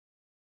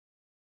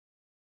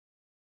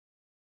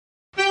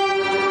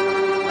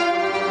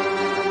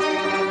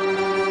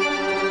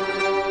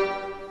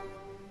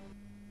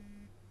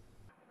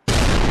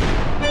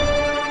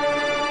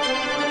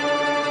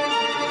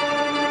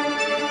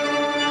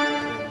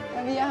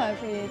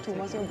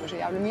Thomas jobber så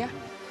jævlig mye.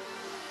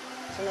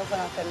 Så nå får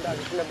han 5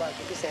 dager til å bare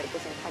fokusere på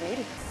sin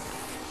familie.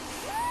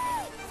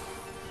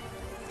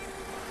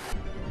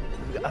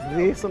 Alltså,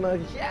 det är såna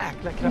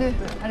jäkla krafter. Nu,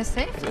 är det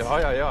safe?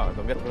 Ja.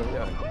 De vet vad de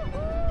gör.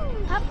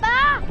 Pappa!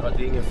 Ja,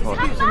 det är ingen fara.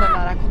 Det ser ut som den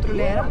där är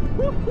kontrollerad.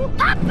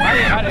 Pappa!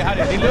 Harry,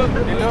 det är lugnt,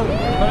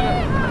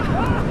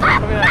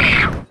 Pappa!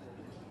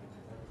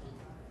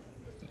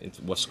 It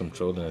was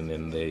controlled and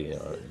then they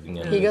are...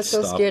 He got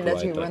so scared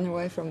that he ran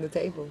away from the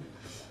table.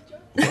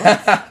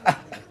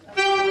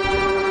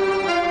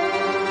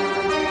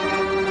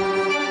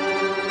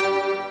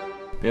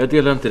 Men jag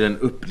delar inte den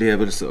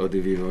upplevelse av det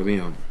vi var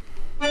med om.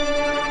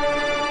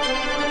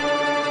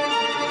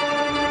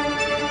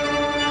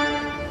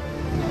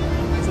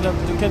 Så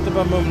du kan inte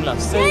bara mumla.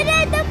 Jag är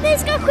rädd att ni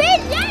ska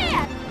skilja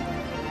er!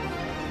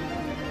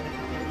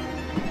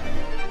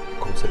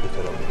 Kom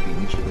servitör av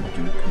kvinnor så att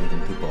du kommer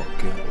dem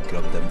tillbaka och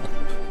grav dem upp.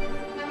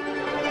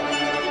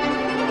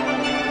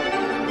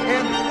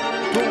 1,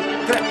 2,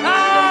 3.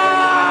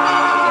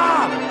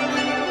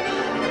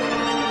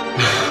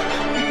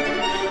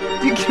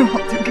 Du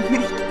gråter inte på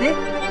riktigt.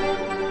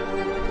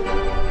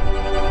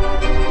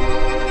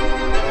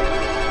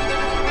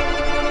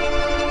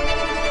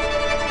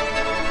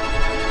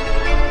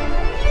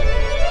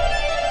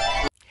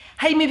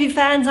 Hey movie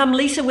fans, I'm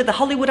Lisa with the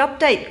Hollywood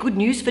Update. Good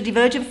news for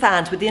Divergent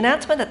fans with the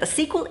announcement that the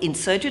sequel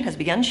Insurgent has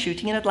begun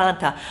shooting in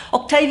Atlanta.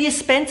 Octavia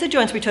Spencer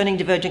joins returning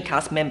Divergent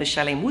cast members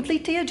Shailene Woodley,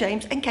 Tia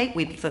James and Kate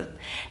Winslet.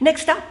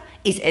 Next up,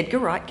 is Edgar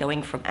Wright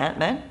going from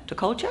Ant-Man to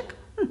Kolchak?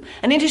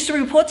 An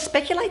industry report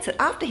speculates that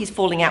after his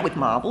falling out with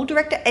Marvel,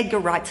 director Edgar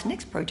Wright's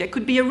next project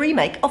could be a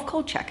remake of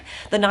Kolchak,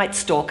 The Night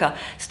Stalker,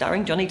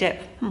 starring Johnny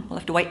Depp. We'll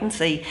have to wait and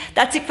see.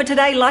 That's it for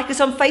today. Like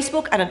us on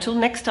Facebook, and until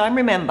next time,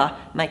 remember,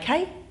 make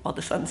hay while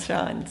the sun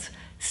shines.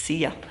 See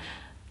ya.